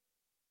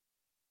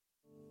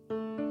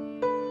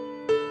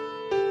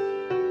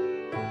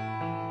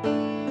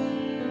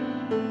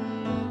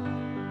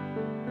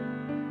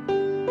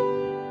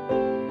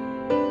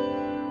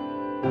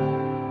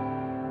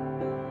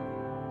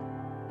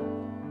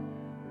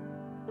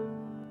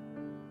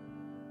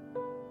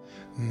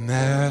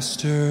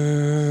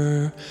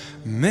Master,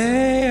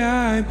 may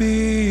I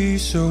be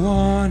so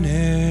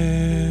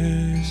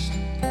honest?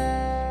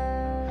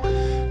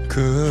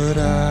 Could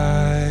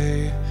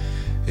I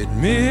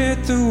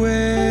admit the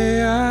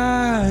way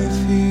I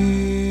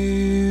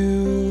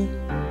feel?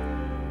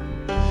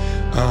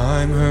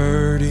 I'm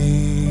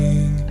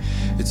hurting.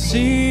 It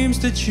seems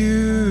that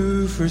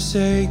you've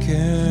forsaken.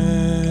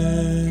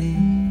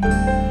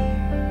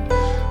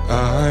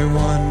 I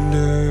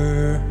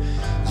wonder,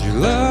 is your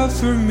love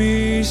for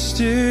me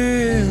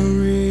still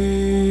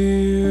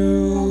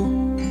real?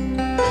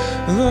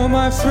 Though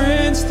my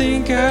friends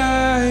think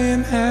I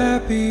am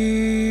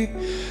happy,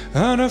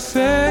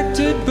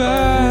 unaffected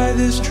by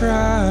this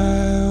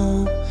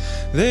trial,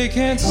 they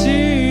can't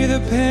see the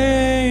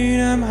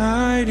pain I'm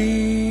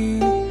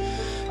hiding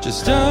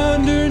just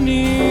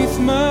underneath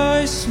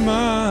my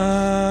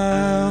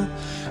smile.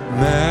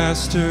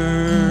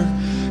 Master,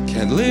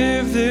 can't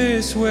live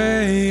this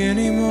way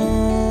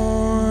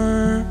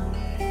anymore.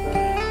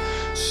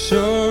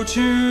 So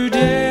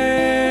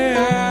today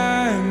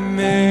I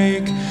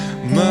make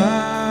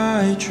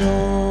my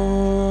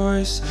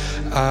choice.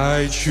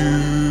 I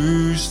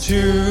choose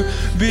to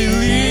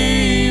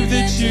believe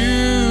that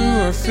you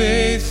are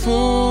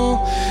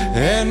faithful,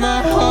 and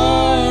my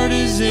heart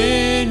is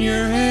in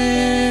your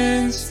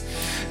hands.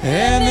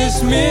 And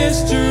this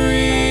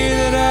mystery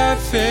that I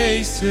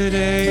face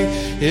today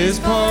is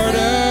part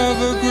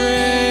of a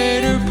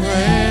greater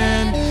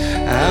plan.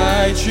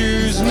 I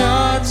choose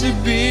not to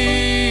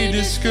be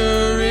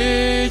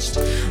discouraged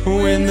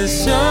when the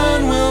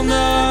sun will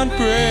not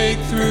break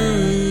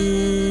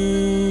through.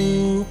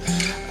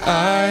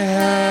 I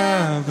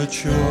have a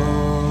choice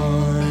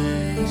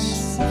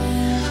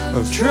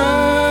of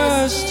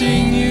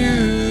trusting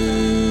you.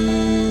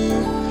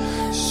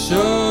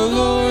 So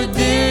Lord,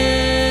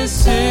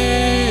 this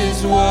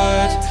is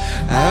what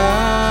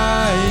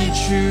I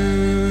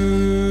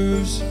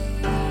choose.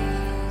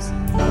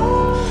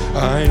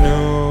 I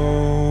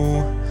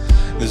know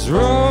this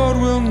road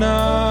will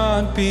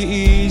not be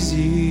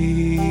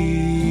easy.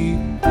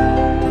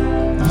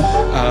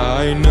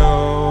 I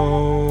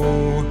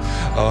know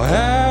I'll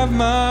have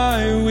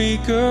my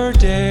weaker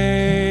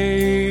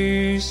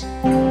days,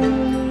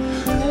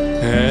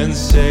 and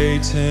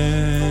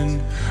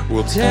Satan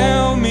will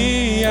tell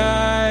me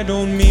I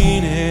don't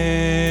mean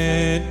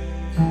it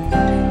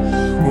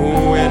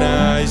when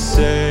I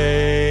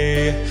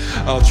say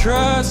I'll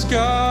trust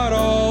God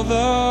all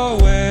the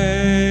way.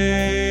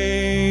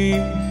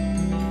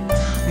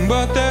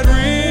 But that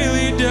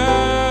really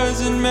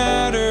doesn't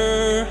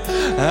matter.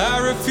 I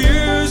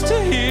refuse to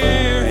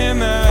hear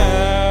him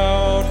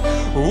out.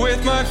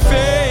 With my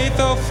faith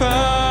I'll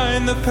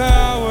find the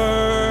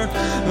power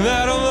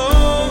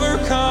that'll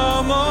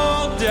overcome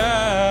all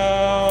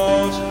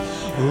doubt.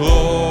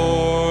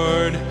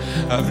 Lord,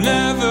 I've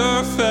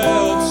never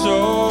felt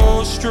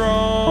so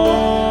strong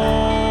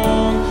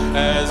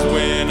as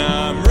when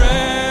I'm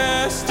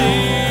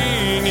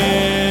resting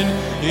in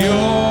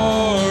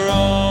your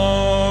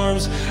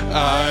arms.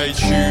 I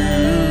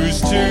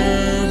choose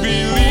to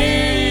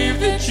believe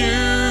that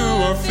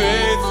you are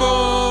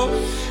faithful,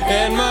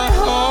 and my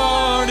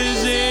heart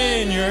is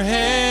in your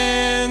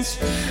hands.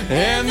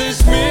 And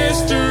this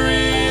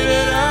mystery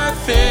that I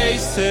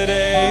face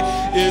today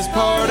is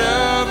part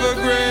of a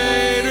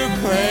greater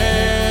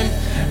plan.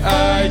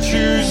 I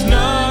choose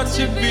not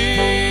to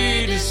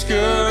be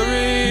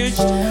discouraged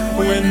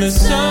when the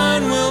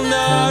sun will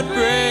not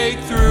break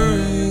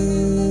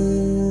through.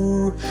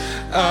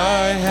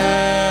 I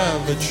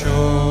have a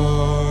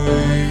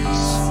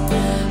choice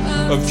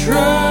of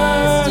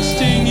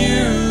trusting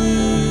you.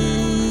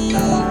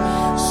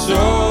 So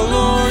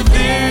Lord,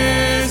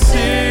 this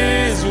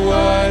is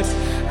what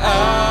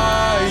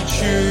I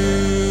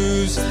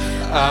choose.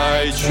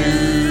 I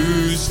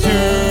choose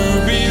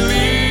to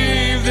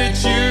believe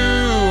that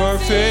you are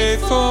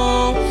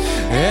faithful,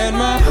 and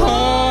my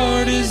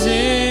heart is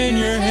in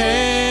your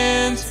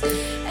hands.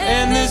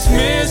 And this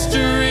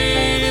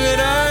mystery that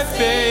I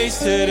face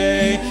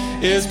today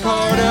is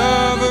part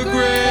of a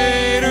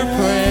greater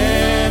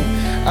plan.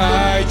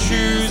 I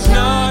choose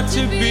not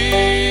to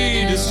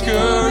be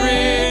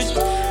discouraged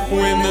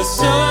when the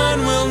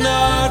sun will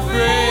not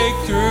break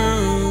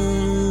through.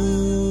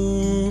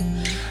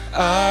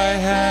 I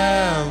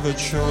have a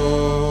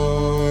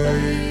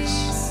choice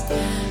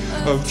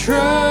of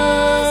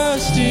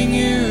trusting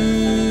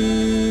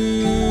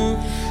you.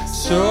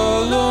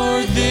 So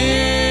Lord,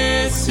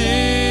 this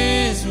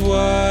is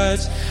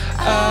what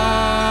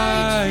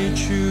I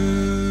choose.